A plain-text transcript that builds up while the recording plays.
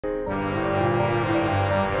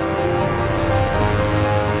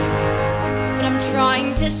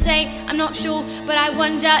trying to say? I'm not sure, but I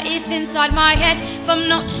wonder if inside my head, if I'm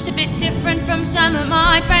not just a bit different from some of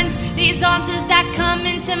my friends. These answers that come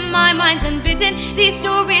into my mind unbidden, these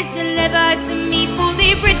stories delivered to me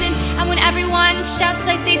fully written. And when everyone shouts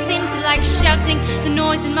like they seem to like shouting, the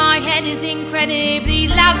noise in my head is incredibly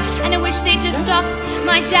loud, and I wish they'd just stop.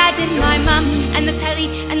 My dad and my mum and the telly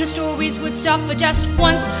and the stories would stop for just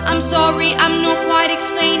once. I'm sorry, I'm not quite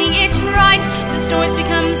explaining it right. The stories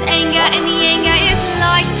becomes anger, and the anger is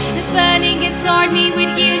light. This burning inside me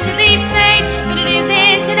would usually fade, but it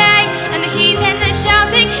isn't today. And the heat and the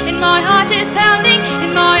shouting in my heart is pounding.